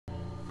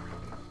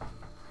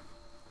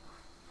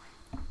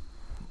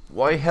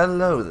Why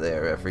hello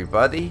there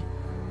everybody,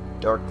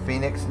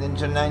 DarkPhoenix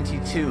Ninja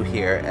 92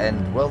 here,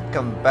 and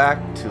welcome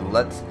back to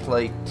Let's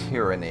Play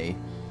Tyranny.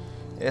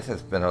 It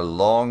has been a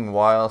long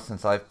while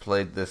since I've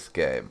played this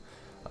game.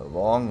 A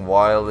long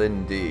while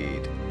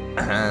indeed.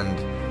 And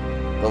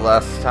the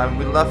last time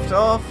we left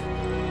off,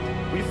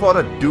 we fought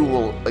a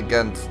duel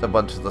against a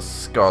bunch of the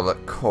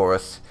Scarlet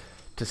Chorus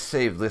to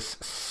save this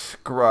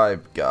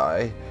scribe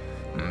guy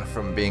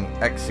from being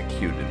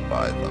executed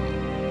by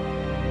them.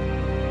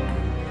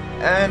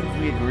 And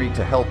we agreed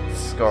to help the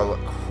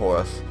Scarlet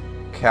Chorus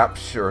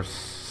capture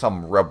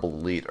some rebel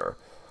leader.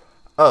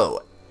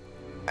 Oh,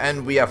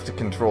 and we have to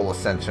control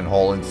Ascension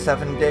Hall in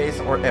 7 days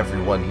or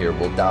everyone here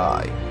will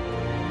die.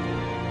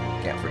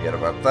 Can't forget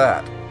about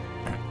that.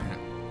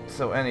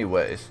 So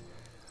anyways,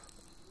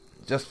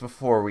 just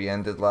before we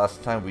ended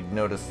last time, we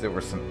noticed there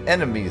were some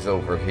enemies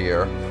over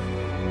here.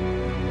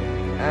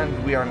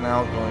 And we are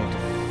now going to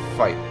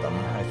fight them,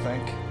 I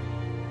think.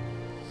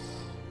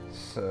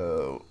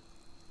 So,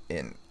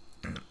 in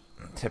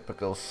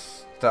typical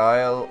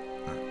style,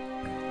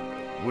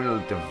 we'll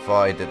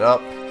divide it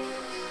up.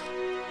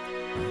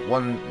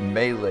 One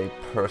melee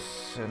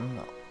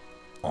person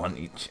on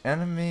each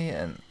enemy,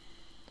 and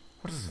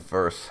what does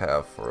Verse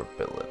have for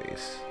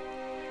abilities?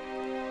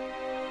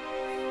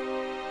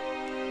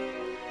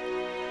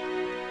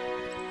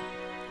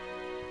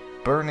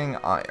 Burning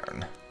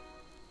Iron.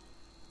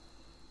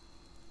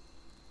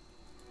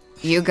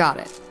 You got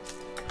it.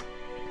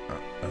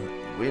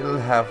 We'll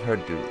have her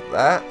do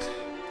that.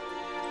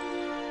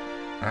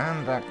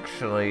 And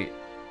actually,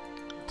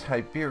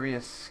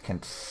 Tiberius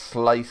can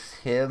slice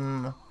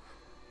him.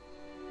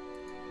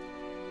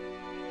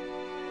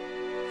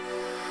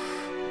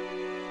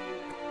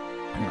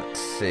 Let's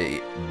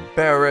see,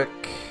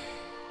 Barrack.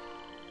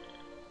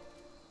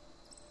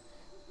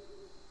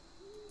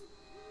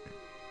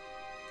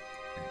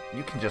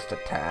 You can just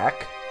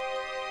attack.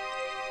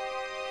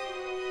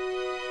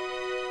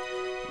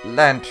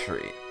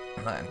 Lantry.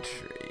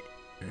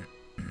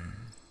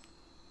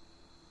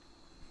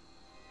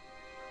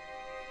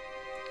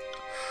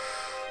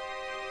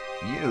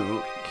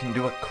 You can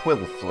do a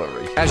quill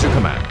flurry. As you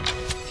command.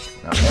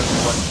 Now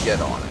everyone get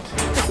on it.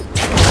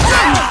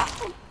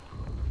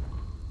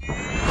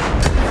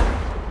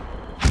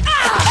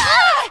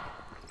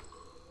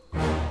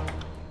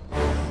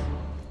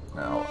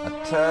 Now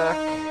attack.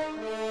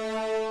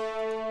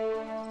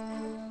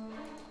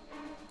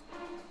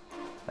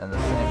 And the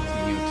same to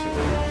you two.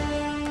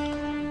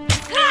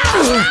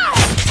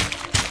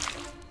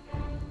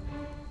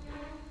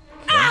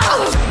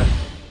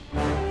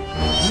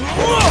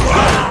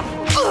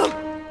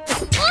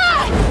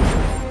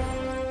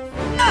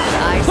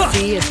 I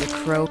see as a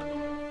crow.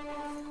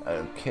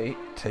 Okay,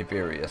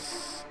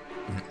 Tiberius.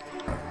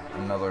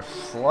 Another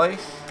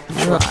slice.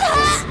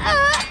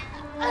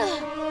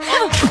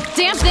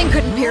 Damn thing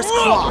couldn't pierce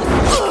cloth.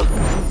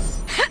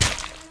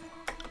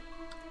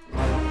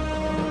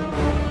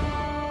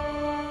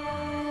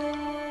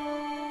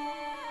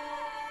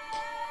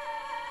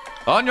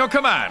 On your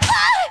command.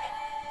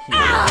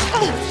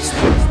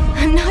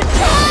 I'm not.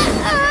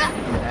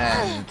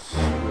 And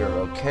we're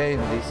okay,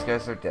 and these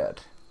guys are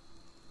dead.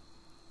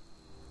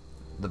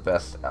 The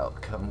best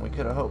outcome we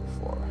could have hoped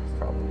for,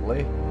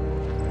 probably.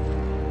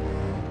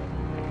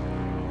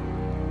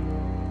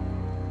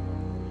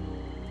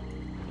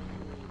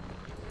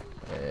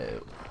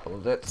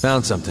 Hold it.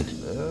 Found something.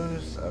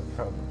 Those are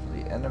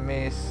probably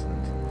enemies,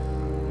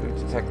 and we've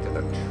detected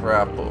a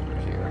trap over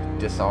here.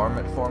 Disarm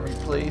it for me,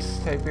 please,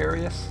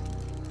 Tiberius.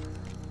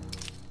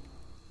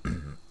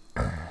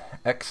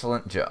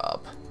 Excellent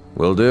job.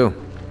 Will do.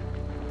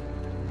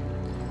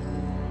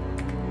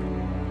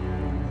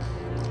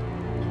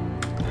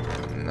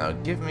 Now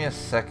give me a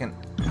second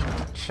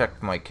to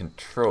check my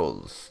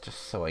controls,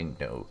 just so I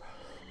know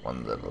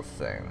one little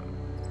thing.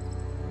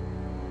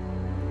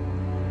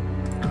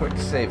 Quick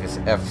save is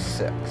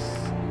F6.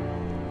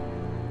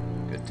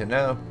 Good to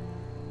know.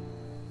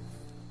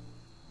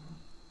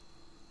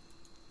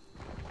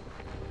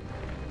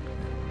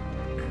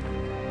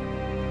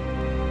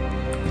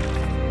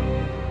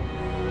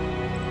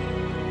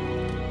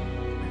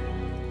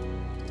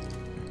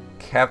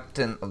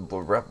 Captain of the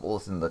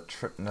rebels in the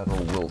Tyranny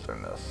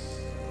wilderness.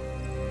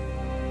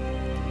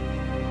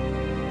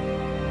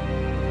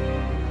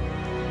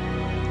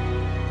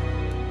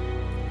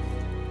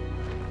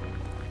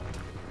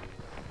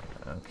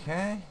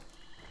 Okay.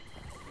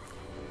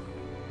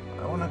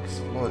 I want to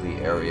explore the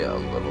area a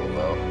little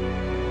though.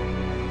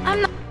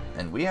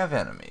 And we have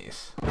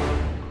enemies.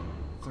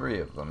 3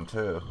 of them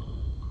too.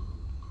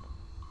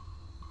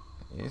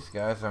 These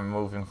guys are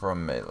moving for a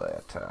melee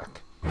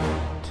attack.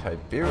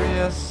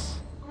 Tiberius.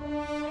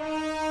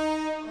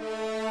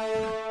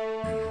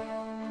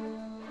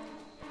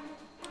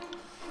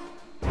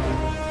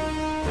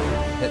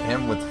 Hit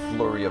him with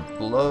flurry of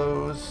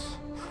blows.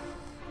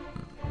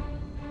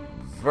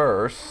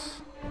 Verse.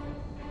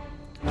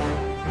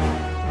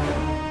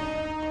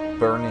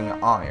 Burning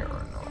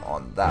Iron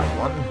on that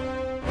one.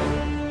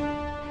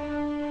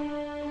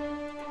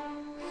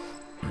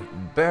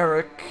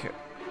 Barrack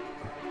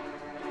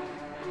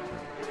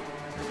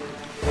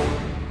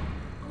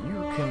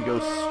go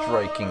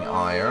striking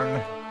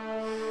iron.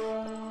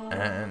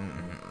 And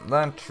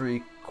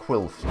Lantry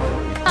quill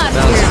flurry. I'm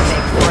here to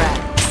make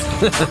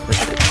friends.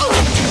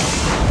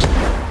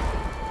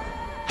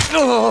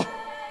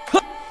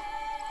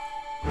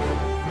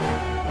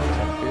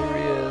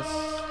 Tiberius,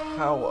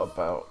 how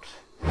about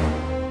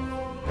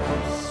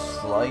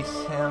slice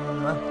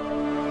him?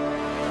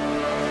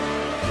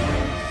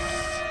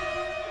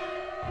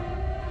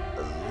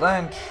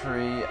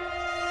 Lantry,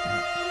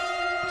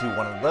 do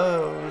one of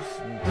those.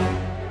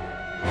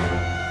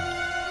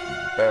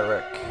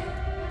 Barrack.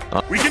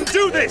 We can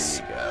do this!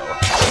 There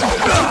you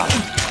go.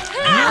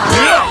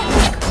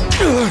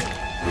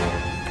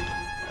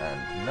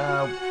 And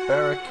now,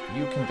 Barrack,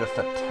 you can just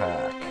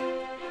attack.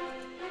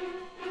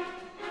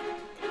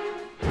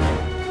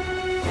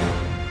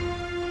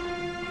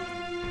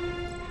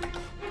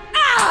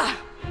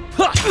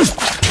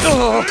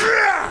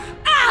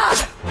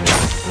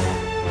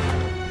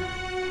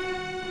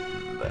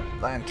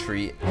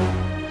 Lantry,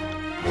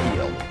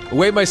 heal.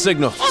 Await my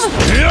signal.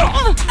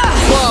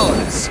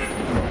 Flawless.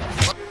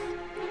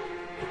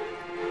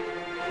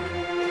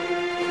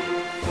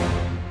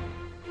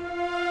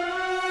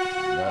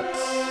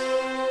 That's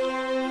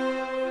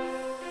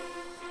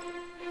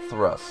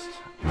thrust.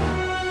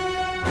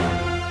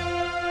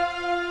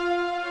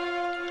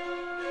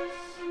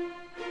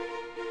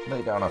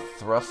 Lay down a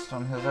thrust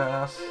on his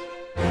ass.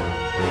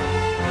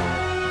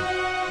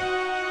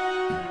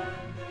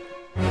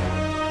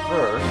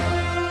 First,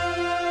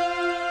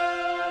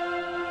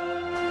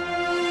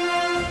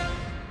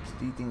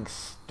 Stealing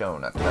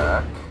Stone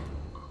attack.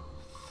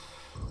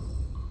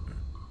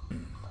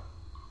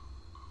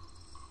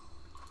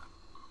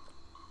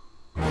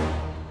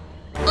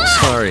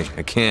 Sorry,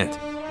 I can't.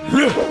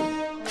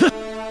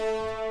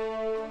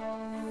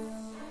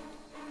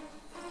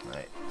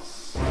 Right.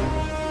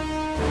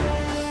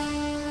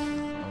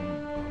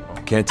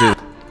 Can't do it.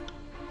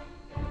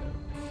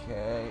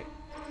 Okay.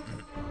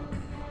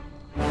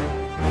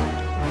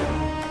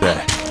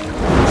 That.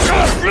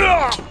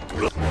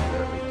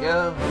 There we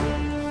go.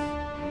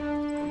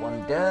 One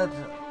dead.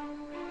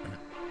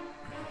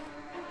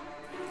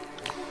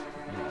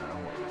 Now,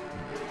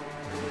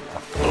 a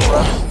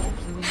thrust.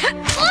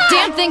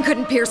 Damn thing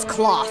couldn't pierce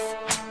cloth.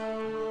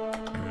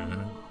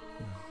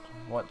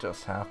 What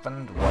just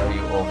happened? Why are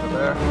you over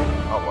there?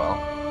 Oh well.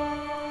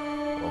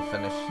 We'll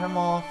finish him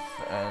off,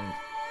 and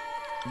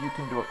you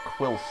can do a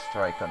quill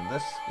strike on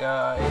this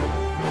guy.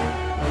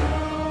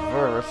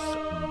 Verse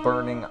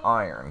burning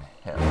iron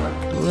him.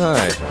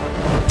 Right.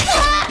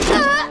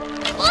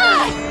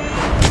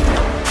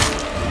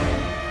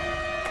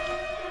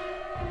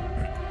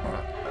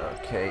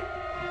 Okay,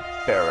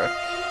 Barrack.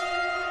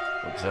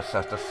 We'll just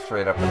have to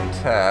straight up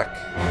attack.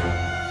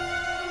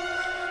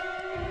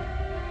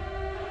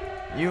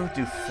 You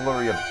do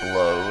flurry of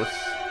blows.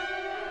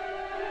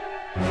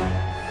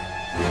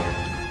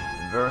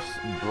 Verse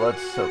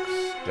blood-soaked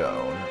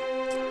stone.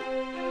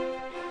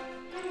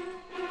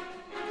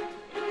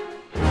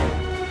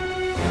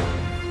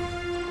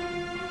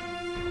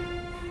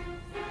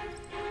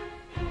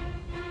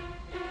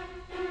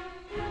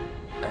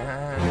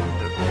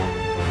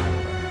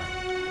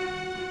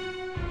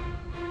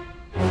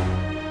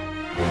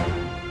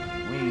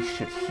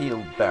 Should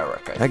heal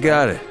Barrack, I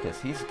got it.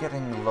 because he's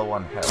getting low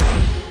on health.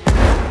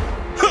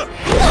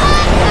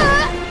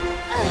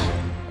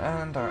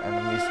 And our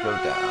enemies go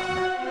down.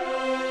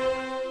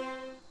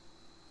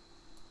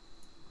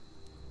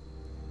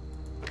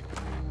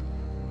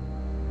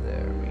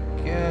 There we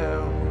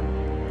go.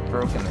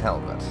 Broken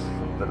helmet. A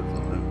bit of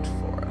loot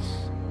for us.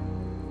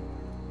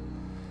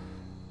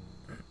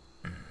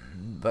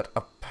 But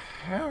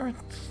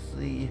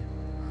apparently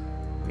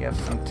we have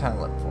some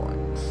talent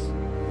points.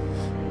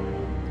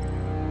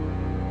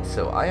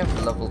 So I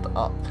have leveled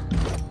up.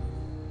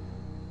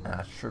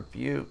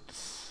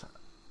 Attributes.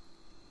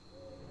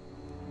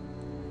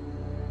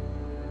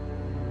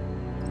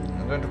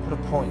 I'm going to put a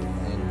point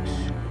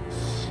into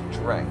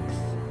strength.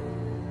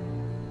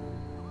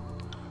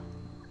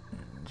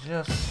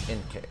 Just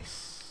in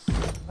case.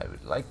 I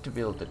would like to be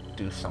able to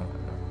do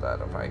something with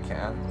that if I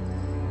can.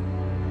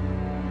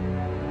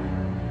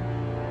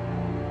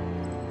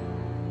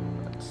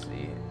 Let's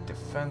see.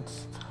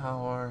 Defense,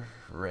 power,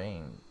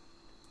 range.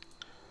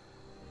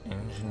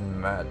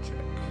 Engine magic.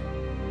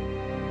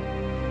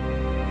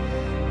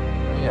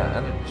 Oh, yeah,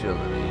 and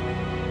agility.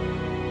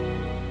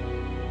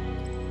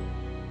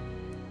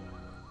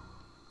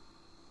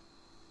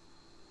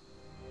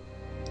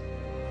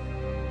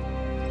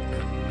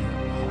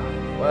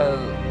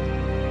 Well,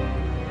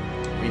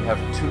 we have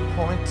 2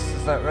 points,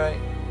 is that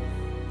right?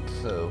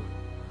 So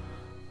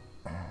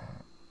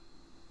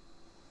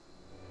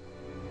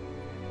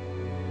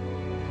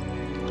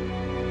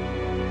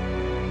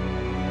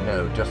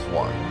no, just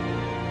 1.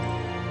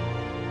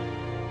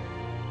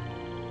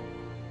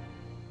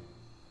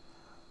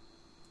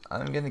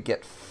 I'm gonna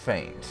get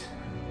feint.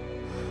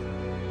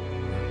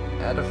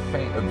 Add a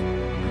feint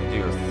to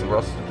your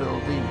thrust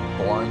ability,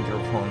 blind your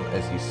opponent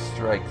as you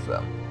strike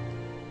them.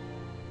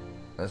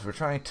 As we're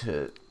trying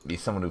to be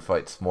someone who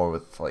fights more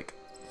with, like,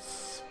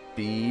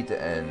 speed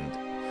and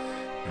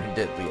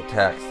deadly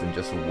attacks than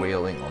just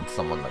wailing on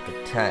someone like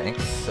a tank,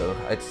 so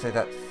I'd say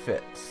that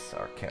fits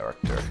our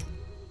character.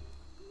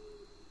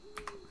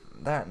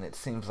 That, and it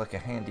seems like a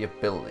handy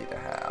ability to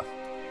have.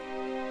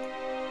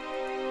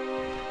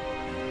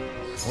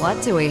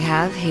 What do we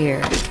have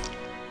here?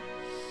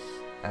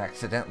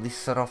 Accidentally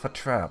set off a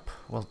trap.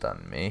 Well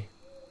done, me.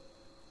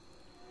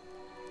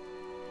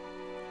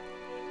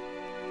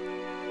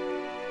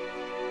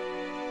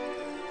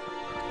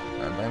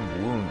 And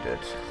I'm wounded.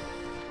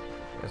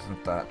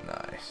 Isn't that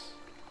nice?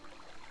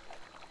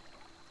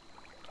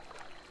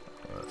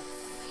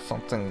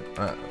 Something,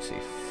 let's see,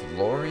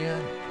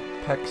 Florian?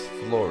 Pex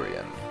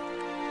Florian.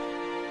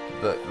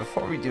 But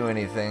before we do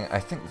anything, I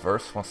think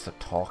Verse wants to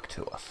talk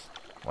to us.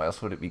 Why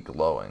else would it be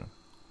glowing?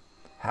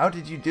 How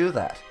did you do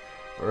that?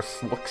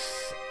 Verse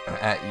looks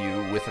at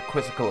you with a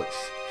quizzical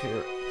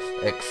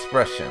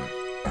expression.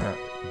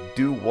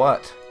 Do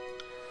what?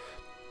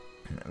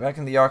 Back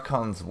in the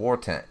Archon's war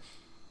tent,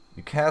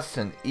 you cast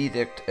an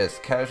edict as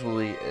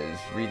casually as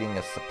reading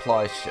a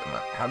supply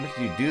shipment. How did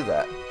you do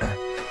that?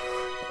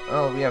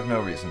 Well, we have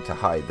no reason to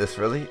hide this,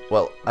 really.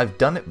 Well, I've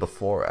done it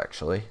before,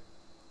 actually.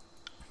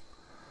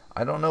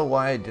 I don't know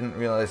why I didn't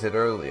realize it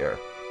earlier.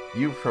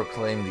 You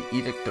proclaimed the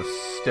Edict of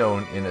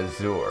Stone in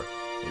Azure.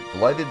 It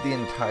blighted the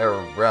entire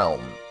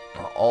realm,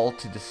 all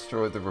to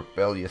destroy the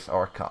rebellious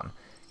Archon.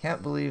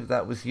 Can't believe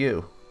that was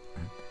you.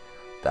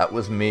 That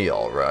was me,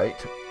 alright,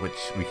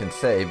 which we can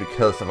say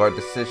because of our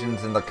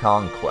decisions in the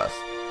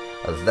conquest,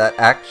 as that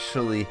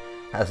actually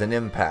has an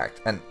impact,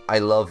 and I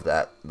love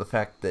that. The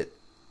fact that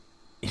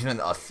even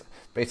us,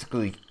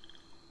 basically,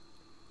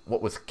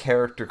 what was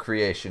character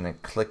creation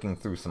and clicking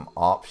through some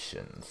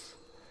options,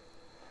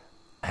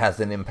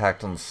 has an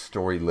impact on the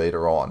story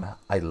later on.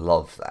 I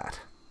love that.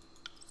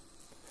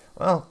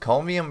 Well,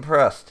 call me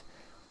impressed.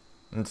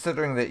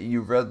 Considering that you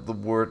read the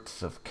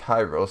words of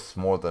Kairos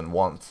more than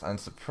once, I'm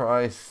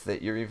surprised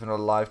that you're even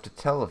alive to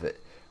tell of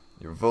it.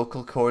 Your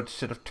vocal cords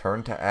should have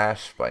turned to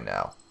ash by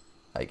now.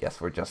 I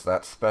guess we're just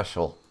that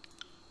special.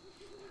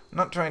 I'm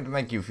not trying to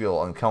make you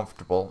feel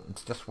uncomfortable,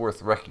 it's just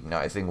worth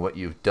recognizing what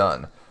you've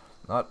done.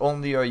 Not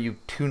only are you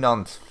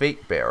Tunon's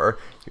fate bearer,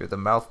 you're the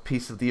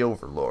mouthpiece of the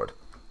Overlord.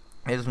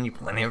 It gives me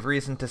plenty of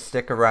reason to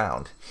stick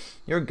around.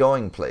 You're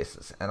going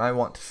places, and I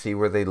want to see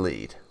where they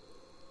lead.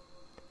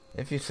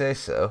 If you say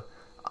so.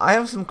 I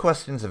have some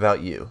questions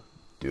about you.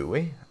 Do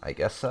we? I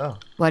guess so.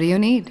 What do you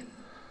need?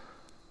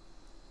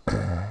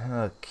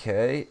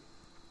 Okay.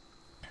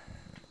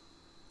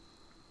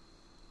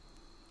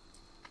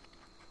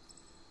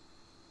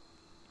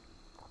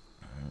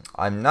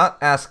 I'm not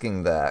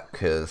asking that,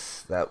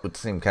 because that would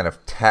seem kind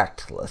of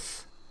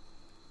tactless.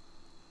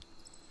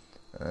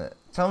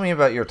 Tell me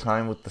about your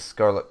time with the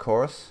Scarlet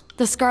Chorus.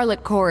 The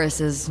Scarlet Chorus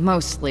is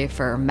mostly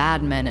for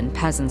madmen and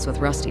peasants with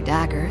rusty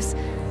daggers,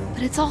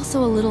 but it's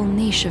also a little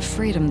niche of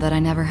freedom that I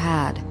never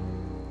had.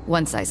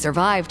 Once I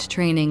survived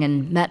training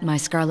and met my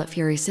Scarlet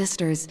Fury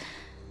sisters,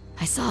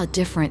 I saw a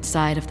different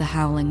side of the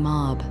Howling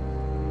Mob.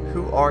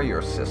 Who are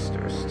your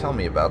sisters? Tell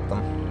me about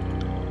them.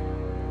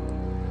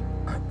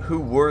 Who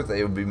were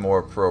they would be more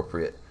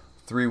appropriate.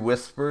 Three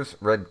Whispers,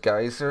 Red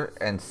Geyser,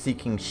 and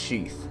Seeking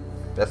Sheath.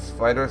 Best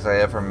fighters I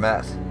ever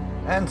met.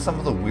 And some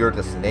of the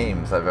weirdest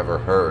names I've ever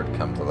heard,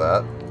 come to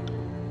that.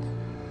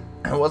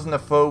 It wasn't a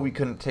foe we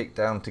couldn't take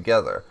down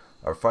together.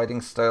 Our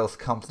fighting styles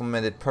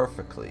complemented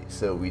perfectly,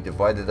 so we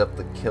divided up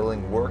the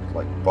killing work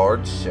like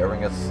bards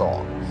sharing a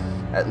song.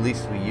 At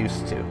least we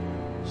used to.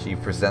 She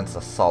presents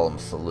a solemn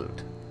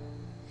salute.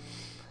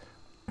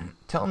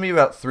 Tell me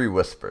about Three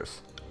Whispers.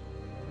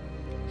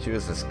 She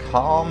was as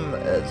calm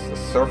as the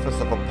surface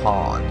of a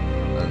pond,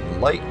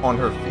 and light on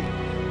her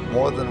feet.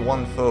 More than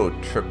one foe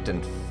tripped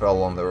and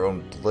fell on their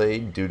own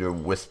blade due to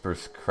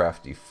Whisper's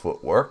crafty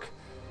footwork.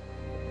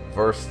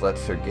 Verse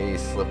lets her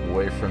gaze slip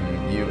away from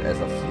you as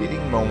a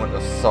fleeting moment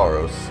of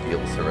sorrow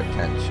steals her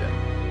attention.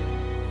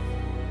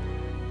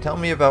 Tell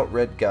me about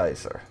Red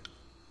Geyser.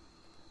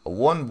 A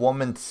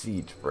one-woman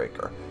siege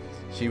breaker.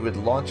 She would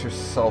launch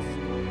herself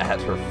at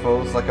her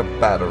foes like a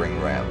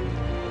battering ram.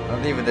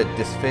 Not even a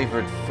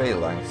disfavored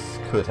phalanx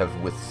could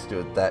have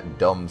withstood that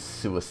dumb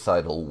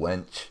suicidal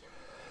wench.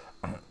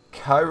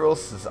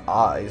 Kairos'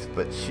 eyes,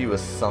 but she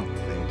was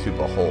something to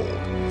behold.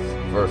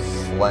 Verse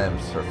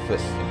slams her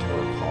fist into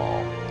her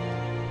palm.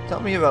 Tell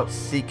me about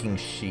Seeking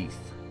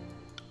Sheath.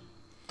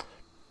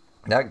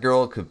 That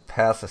girl could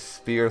pass a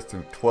spear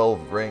through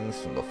 12 rings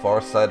from the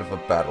far side of a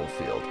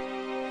battlefield.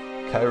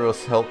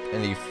 Kairos helped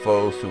any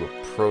foes who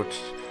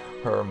approached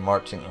her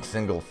marching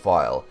single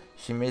file.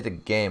 She made a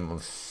game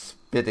of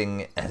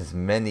spitting as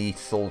many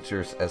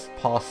soldiers as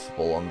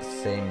possible on the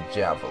same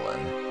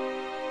javelin.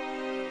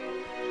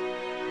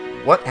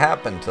 What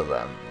happened to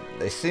them?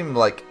 They seemed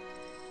like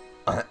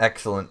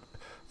excellent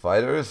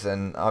fighters,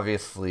 and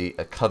obviously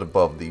a cut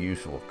above the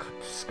usual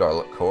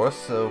Scarlet Chorus,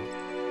 so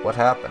what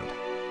happened?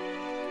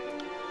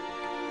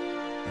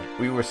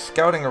 We were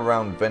scouting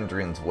around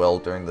Vendrian's Well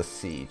during the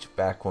siege,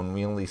 back when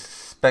we only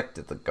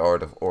suspected the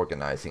guard of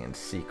organizing in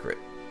secret.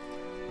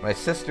 My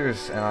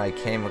sisters and I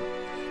came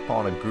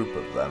upon a group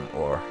of them,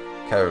 or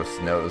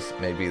Kairos knows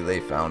maybe they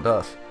found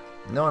us.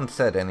 No one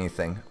said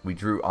anything. We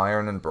drew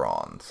iron and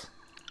bronze.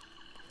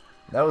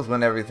 That was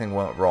when everything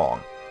went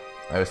wrong.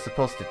 I was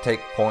supposed to take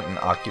point and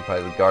occupy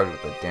the guard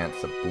with a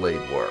dance of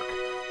blade work.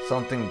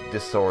 Something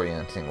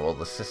disorienting while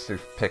the sisters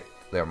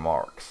picked their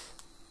marks.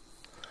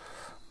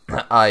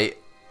 I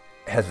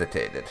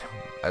hesitated.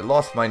 I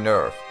lost my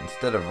nerve.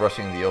 Instead of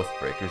rushing the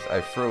oathbreakers, I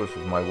froze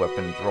with my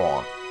weapon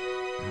drawn.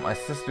 My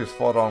sisters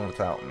fought on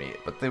without me,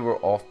 but they were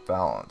off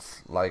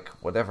balance, like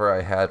whatever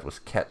I had was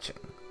catching.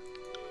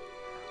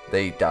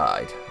 They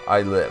died.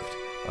 I lived.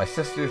 My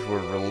sisters were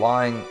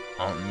relying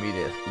on me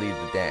to lead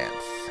the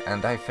dance,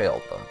 and I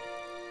failed them.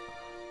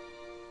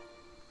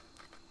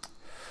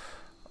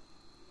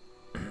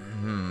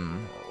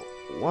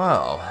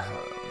 Wow,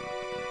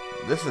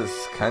 this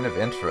is kind of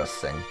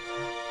interesting.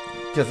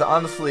 Because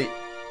honestly,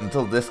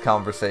 until this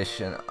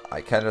conversation,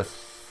 I kind of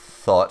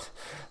thought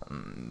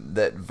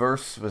that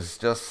Verse was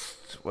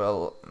just,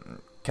 well,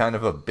 kind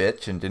of a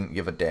bitch and didn't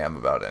give a damn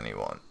about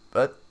anyone.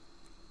 But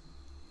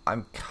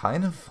I'm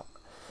kind of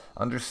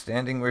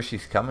understanding where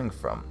she's coming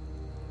from.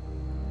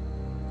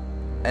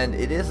 And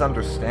it is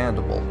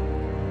understandable.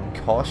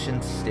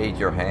 Caution stayed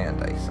your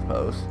hand, I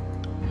suppose.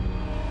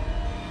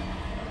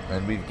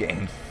 And we've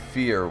gained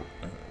fear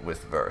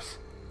with Verse.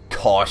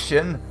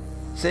 Caution?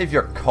 Save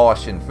your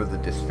caution for the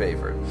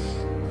disfavored.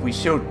 If we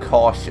showed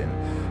caution,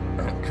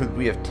 could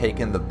we have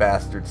taken the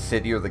bastard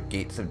city or the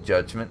gates of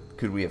judgment?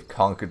 Could we have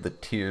conquered the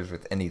tears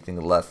with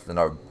anything less than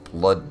our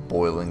blood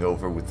boiling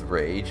over with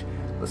rage?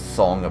 The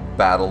song of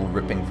battle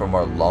ripping from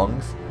our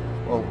lungs?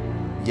 Well,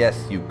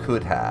 yes, you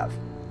could have.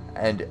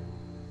 And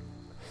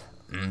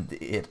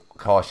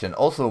caution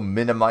also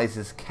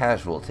minimizes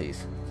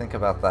casualties. Think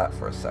about that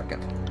for a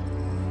second.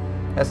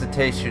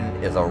 Hesitation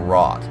is a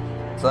rot.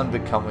 It's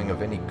unbecoming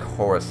of any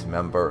chorus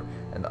member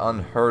and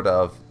unheard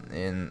of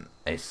in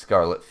a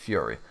Scarlet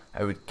Fury.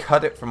 I would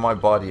cut it from my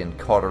body and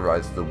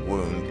cauterize the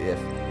wound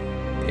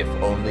if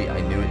only I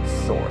knew its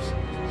source.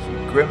 She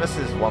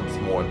grimaces once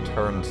more and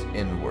turns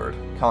inward,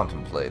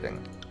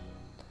 contemplating.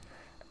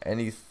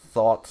 Any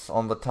thoughts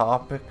on the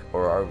topic,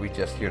 or are we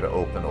just here to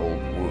open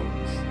old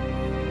wounds?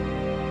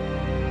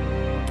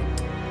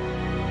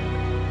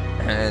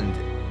 And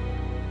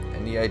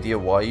any idea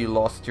why you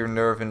lost your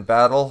nerve in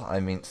battle?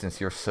 I mean,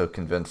 since you're so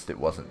convinced it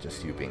wasn't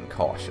just you being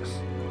cautious.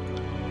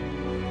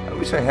 I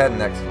wish I had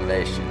an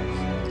explanation.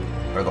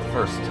 For the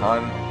first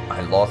time,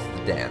 I lost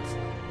the dance.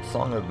 The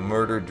song of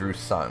murder drew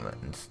silent.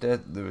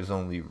 Instead, there was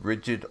only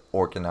rigid,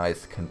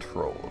 organized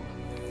control.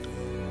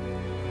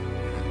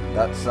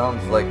 That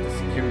sounds like the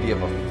security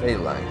of a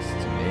phalanx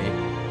to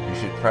me. You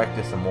should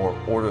practice a more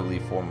orderly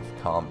form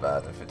of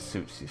combat if it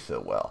suits you so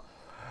well.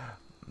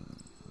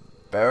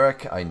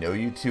 Barrack, I know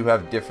you two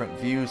have different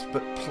views,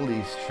 but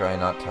please try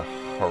not to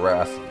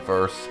harass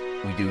Verse.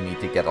 We do need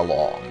to get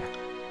along.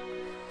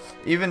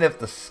 Even if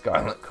the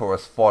Scarlet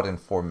Chorus fought in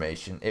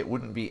formation, it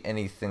wouldn't be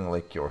anything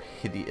like your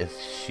hideous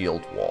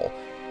shield wall.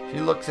 She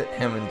looks at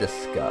him in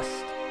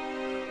disgust.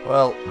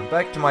 Well,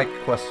 back to my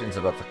questions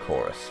about the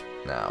chorus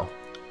now.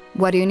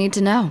 What do you need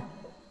to know?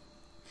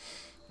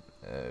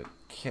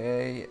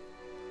 Okay.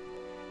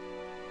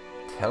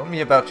 Tell me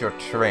about your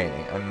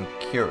training. I'm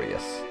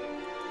curious.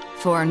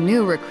 For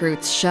new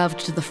recruits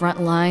shoved to the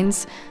front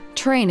lines,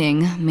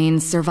 training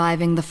means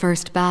surviving the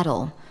first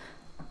battle.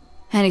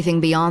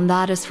 Anything beyond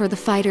that is for the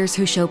fighters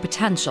who show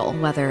potential,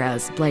 whether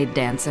as blade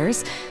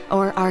dancers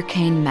or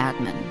arcane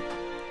madmen.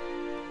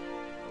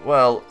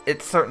 Well,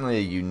 it's certainly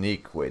a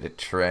unique way to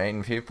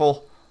train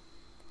people.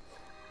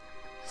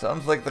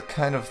 Sounds like the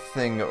kind of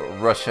thing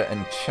Russia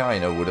and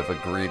China would have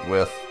agreed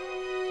with.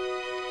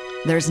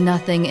 There's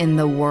nothing in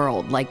the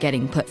world like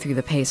getting put through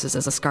the paces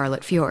as a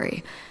Scarlet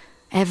Fury.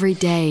 Every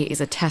day is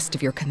a test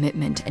of your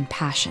commitment and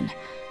passion.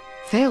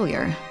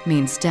 Failure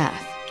means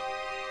death.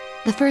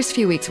 The first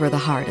few weeks were the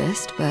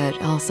hardest,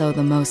 but also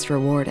the most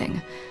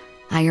rewarding.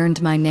 I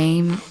earned my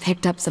name,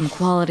 picked up some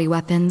quality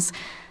weapons,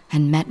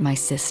 and met my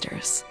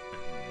sisters.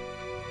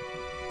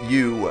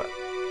 You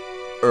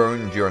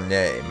earned your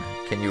name.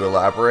 Can you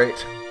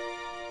elaborate?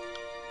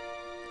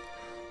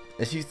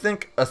 If you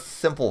think a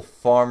simple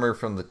farmer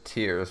from the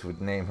Tears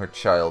would name her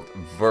child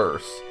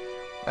Verse,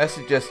 I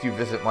suggest you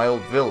visit my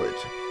old village.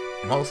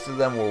 Most of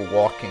them were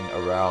walking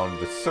around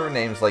with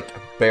surnames like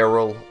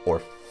Barrel or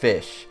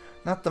Fish.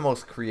 Not the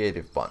most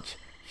creative bunch.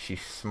 She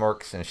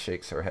smirks and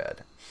shakes her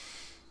head.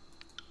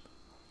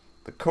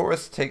 The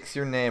chorus takes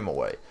your name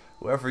away.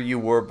 Whoever you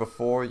were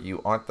before,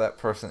 you aren't that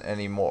person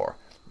anymore.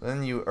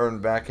 Then you earn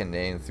back a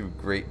name through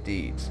great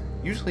deeds,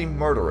 usually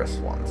murderous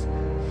ones.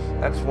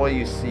 That's why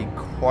you see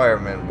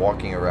choirmen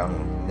walking around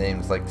with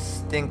names like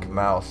Stink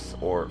Mouse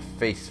or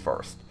Face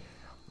First.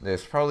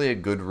 There's probably a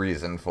good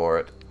reason for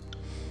it.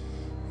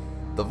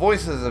 The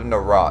voices of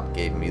Narat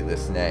gave me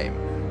this name.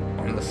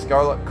 When the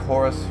Scarlet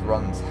Chorus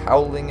runs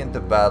howling into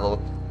battle,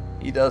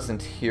 he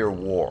doesn't hear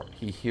war,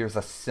 he hears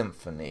a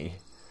symphony.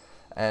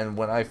 And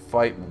when I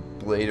fight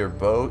blade or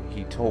bow,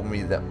 he told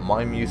me that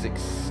my music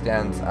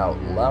stands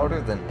out louder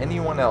than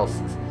anyone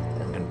else's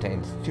and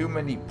contains too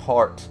many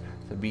parts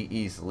to be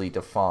easily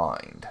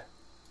defined.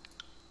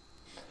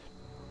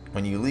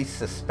 When you least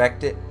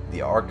suspect it,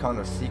 the Archon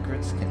of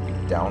Secrets can be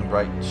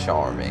downright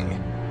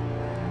charming.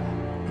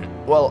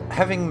 Well,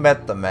 having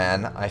met the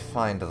man, I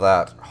find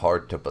that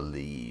hard to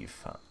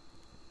believe.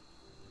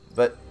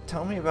 But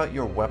tell me about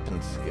your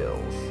weapon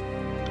skills.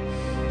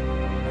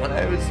 When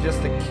I was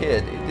just a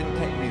kid, it didn't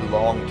take me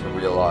long to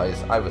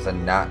realize I was a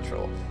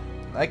natural.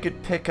 I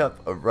could pick up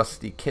a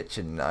rusty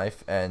kitchen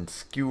knife and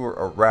skewer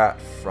a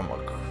rat from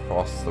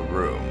across the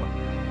room.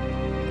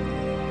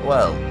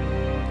 Well,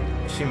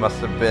 she must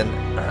have been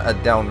a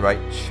downright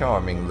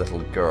charming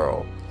little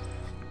girl.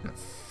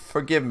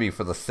 Forgive me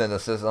for the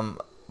cynicism,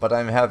 but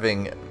I'm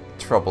having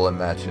trouble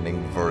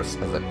imagining Verse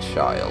as a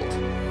child.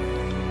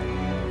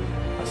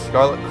 A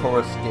Scarlet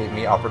Chorus gave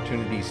me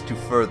opportunities to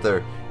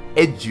further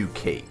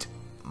educate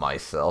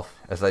myself,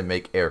 as I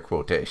make air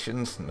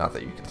quotations, not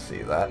that you can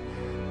see that.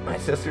 My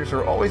sisters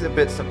were always a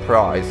bit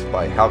surprised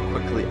by how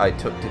quickly I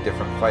took to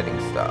different fighting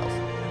styles.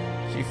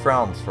 She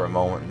frowns for a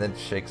moment and then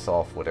shakes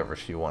off whatever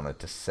she wanted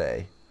to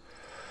say.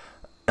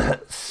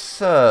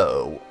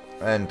 So,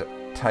 and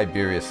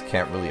Tiberius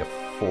can't really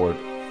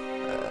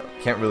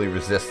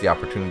resist the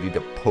opportunity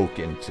to poke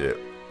into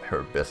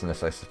her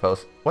business, I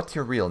suppose. What's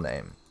your real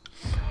name?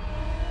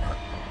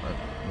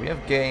 We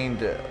have gained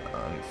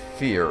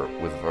fear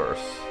with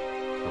Verse,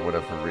 for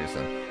whatever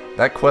reason.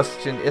 That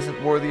question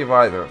isn't worthy of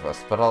either of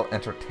us, but I'll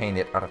entertain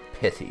it out of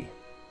pity.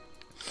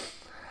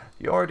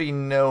 You already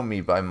know me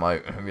by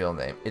my real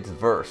name. It's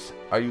Verse.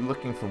 Are you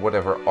looking for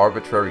whatever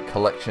arbitrary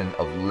collection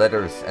of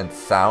letters and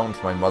sounds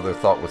my mother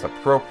thought was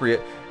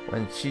appropriate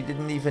when she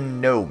didn't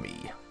even know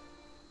me?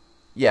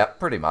 Yeah,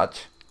 pretty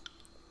much.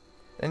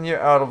 Then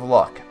you're out of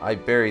luck. I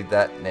buried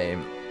that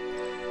name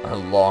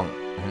long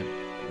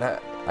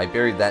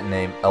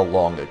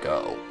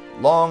ago.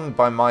 Long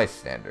by my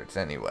standards,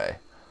 anyway.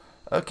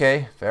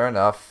 Okay, fair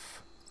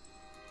enough.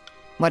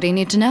 What do you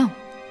need to know?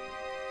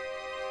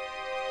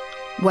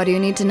 What do you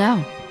need to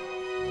know?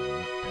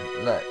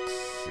 Let's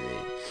see.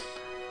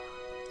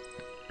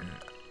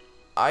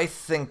 I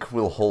think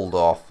we'll hold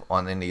off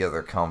on any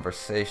other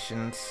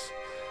conversations.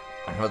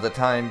 For the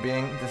time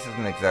being, this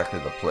isn't exactly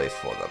the place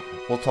for them.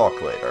 We'll talk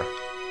later.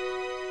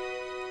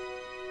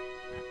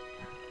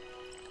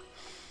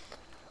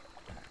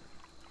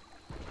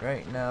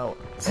 Right now,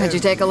 Could you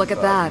take a look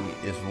at that?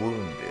 everybody is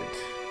wounded.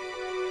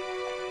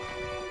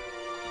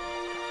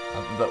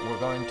 But we're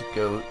going to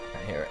go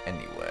here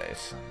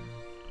anyways.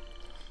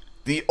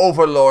 The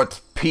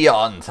Overlord's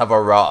peons have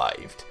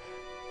arrived.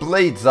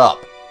 Blades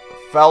up,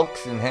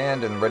 falcons in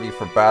hand and ready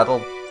for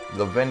battle.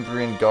 The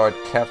Vendrian Guard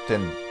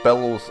captain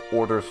bellows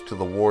orders to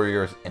the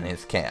warriors in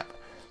his camp,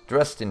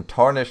 dressed in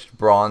tarnished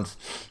bronze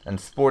and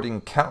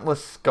sporting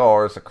countless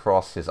scars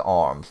across his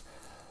arms.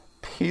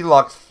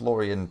 Pelox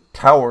Florian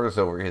towers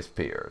over his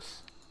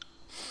peers.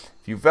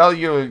 If you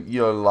value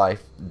your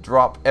life,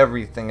 drop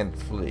everything and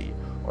flee,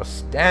 or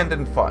stand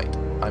and fight.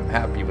 I'm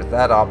happy with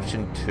that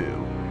option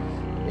too.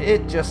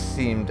 It just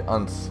seemed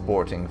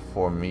unsporting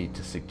for me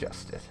to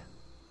suggest it.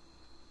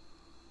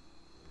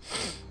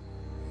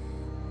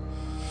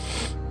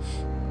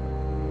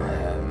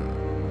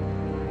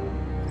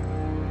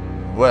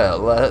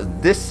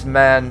 This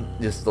man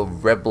is the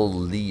rebel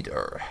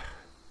leader.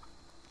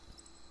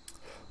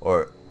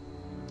 Or,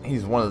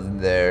 he's one of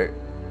their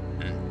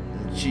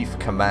chief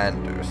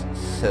commanders,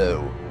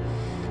 so...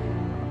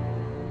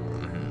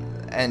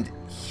 And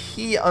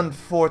he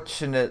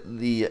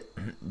unfortunately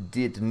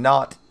did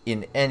not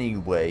in any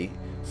way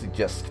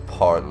suggest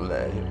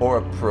parley or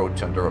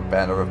approach under a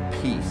banner of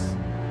peace,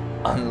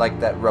 unlike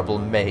that rebel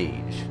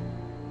mage.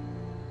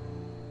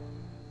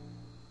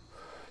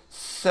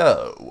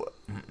 So,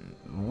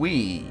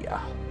 we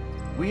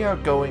are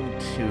going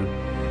to...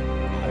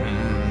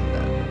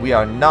 we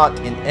are not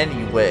in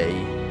any way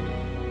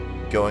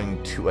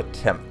going to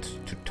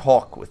attempt to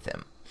talk with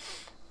him.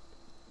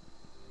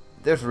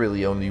 There's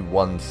really only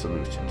one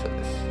solution to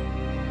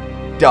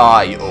this.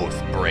 Die,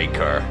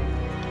 Oathbreaker!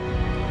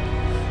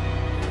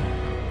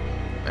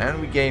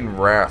 And we gain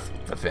wrath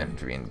with the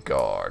Vendrian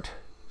Guard.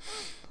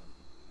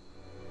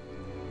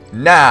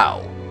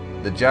 Now!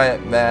 The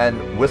giant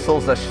man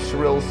whistles a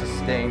shrill,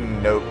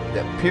 sustained note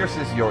that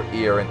pierces your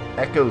ear and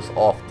echoes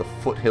off the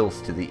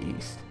foothills to the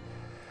east.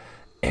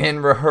 In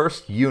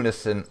rehearsed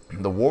unison,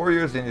 the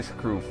warriors and his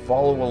crew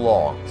follow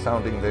along,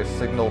 sounding their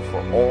signal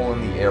for all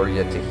in the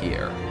area to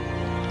hear.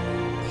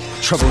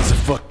 Trouble is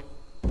afoot.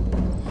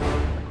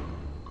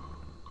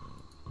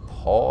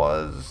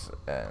 Pause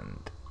and...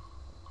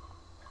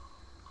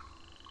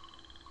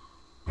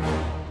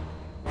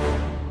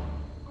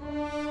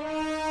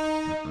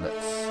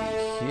 let's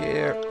see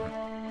here.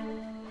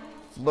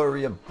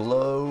 Flurry of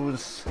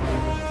blows.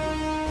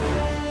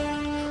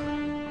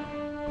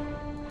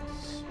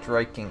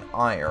 Striking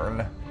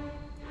iron.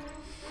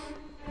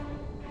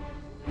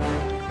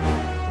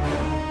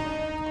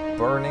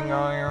 Burning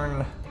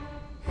iron.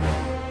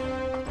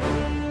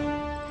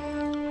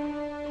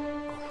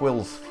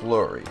 Quill's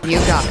flurry. You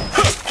got it.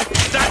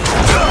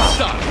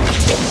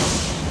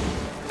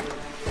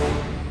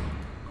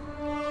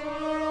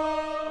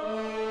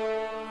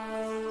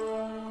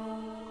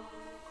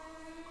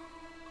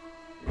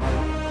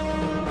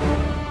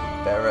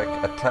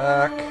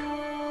 attack.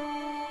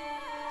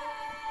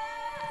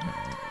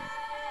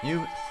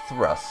 You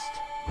thrust.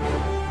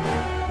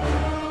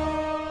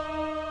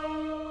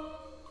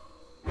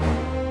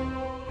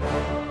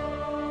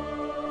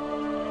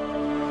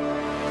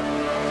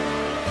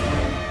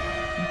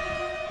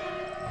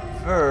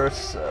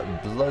 First,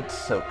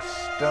 blood-soaked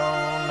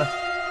stone.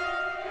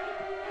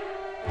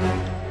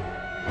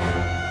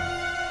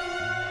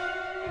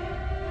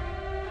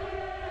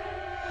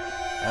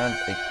 And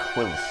a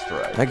quill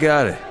strike. I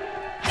got it.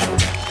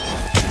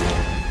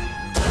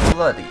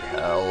 Bloody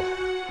hell.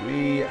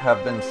 We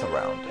have been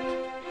surrounded.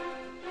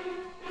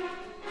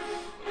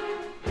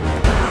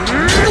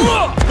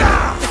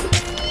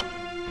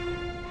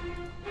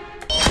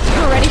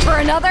 You ready for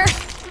another?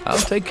 I'll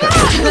take care of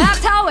it.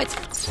 That's how it's...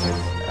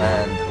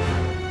 And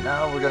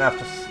now we're gonna have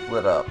to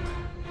split up.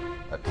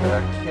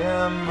 Attack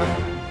him.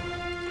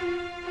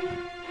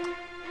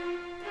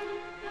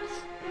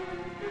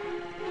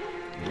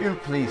 You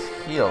please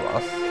heal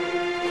us.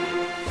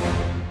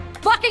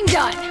 Fucking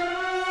done!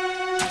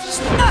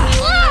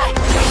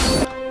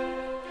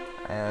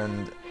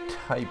 And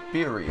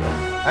Tiberius.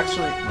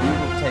 Actually, we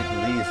will take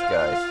these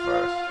guys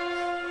first.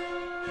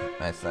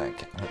 I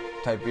think.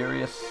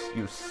 Tiberius,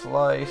 you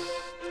slice.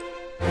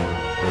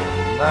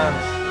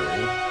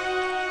 Lantry.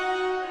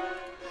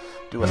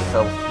 Do a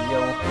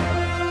self-heal.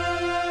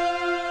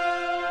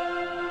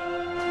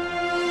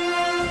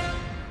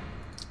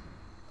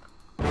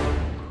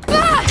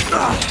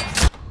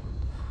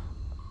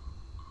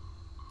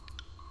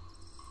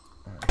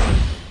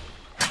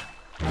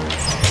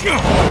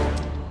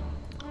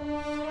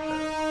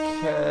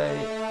 Okay.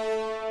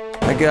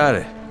 I got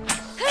it.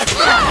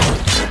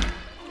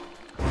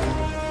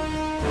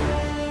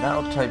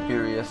 Now,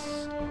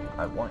 Tiberius,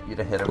 I want you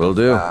to hit him Will with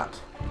do. that.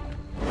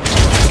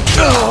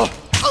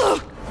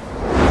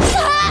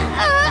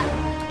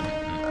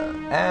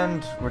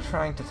 And we're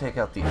trying to take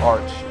out the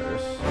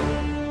archers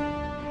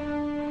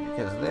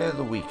because they're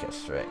the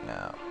weakest right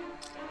now.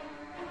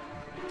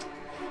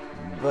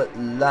 But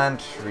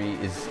Lantry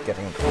is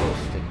getting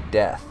close to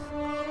death.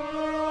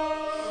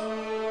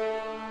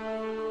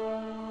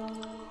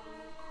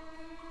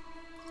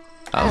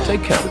 I'll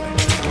take care of it.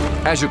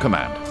 As you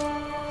command.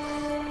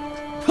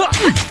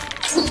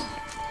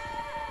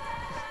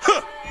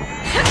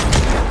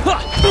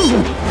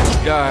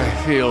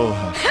 I feel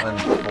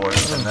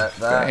Unfortunate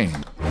that pain.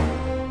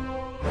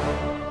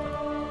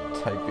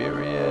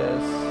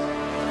 Tiberius.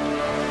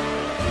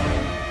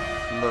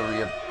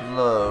 Flurry of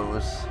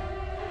blows.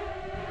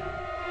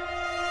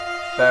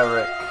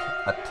 Barrack,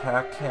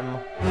 attack him.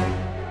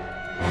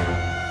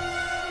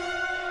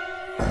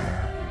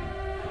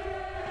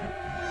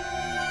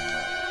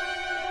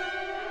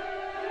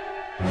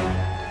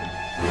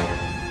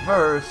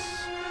 Verse,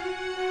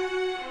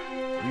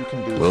 you can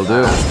do Will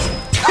that.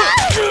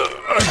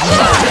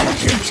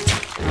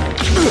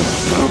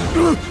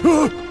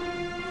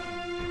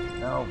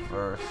 Now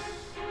Verse,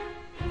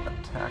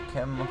 attack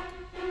him.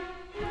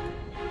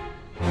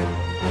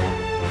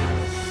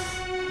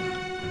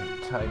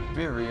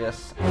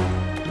 Tiberius.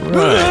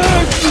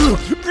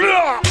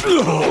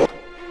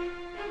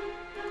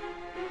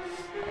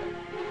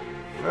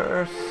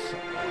 Verse.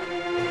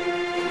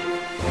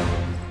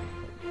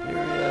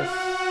 Tiberius.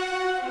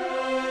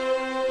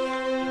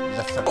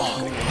 That's a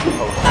potion,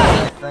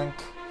 I think.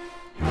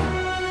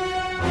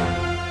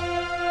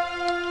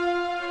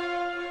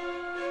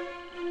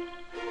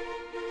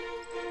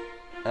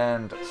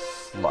 And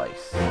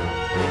slice.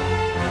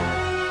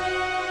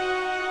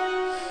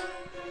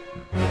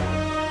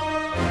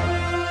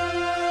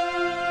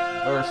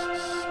 First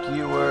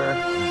skewer.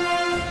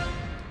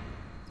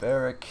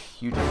 Barrack,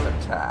 you just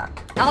attack.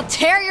 I'll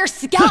tear your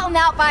skeleton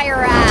out by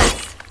your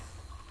ass!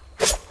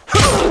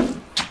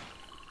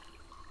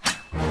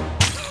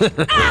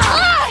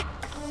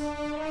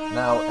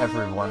 Now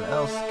everyone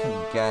else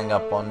can gang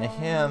up on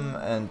him,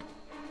 and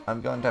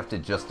I'm going to have to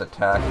just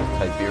attack with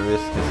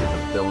Tiberius because his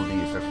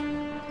abilities are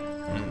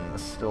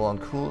still on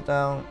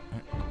cooldown.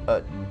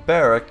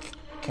 Barrack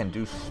can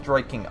do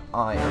striking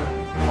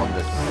iron on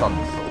this Sun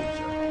Soldier.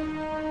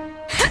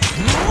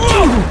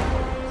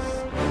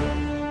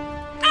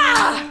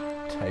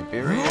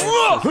 Tiberius'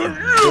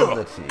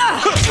 ability.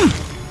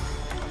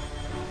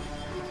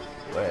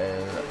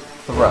 Well,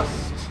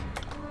 thrust.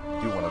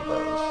 Do one of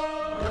those.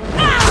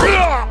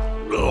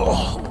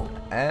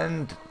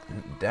 And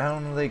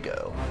down they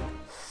go.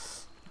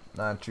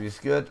 Lantry's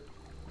good.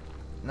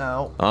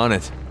 Now On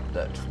it.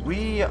 that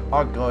we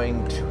are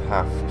going to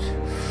have to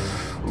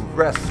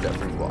rest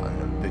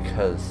everyone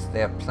because they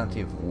have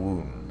plenty of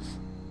wounds.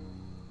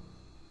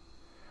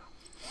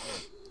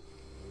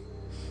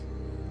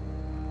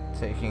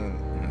 Taking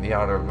the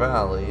outer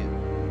valley,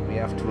 we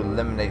have to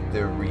eliminate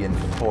their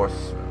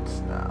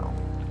reinforcements now.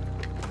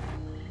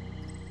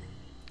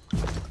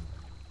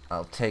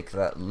 I'll take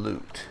that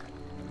loot.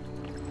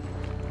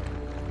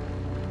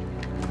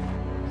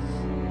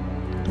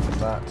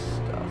 That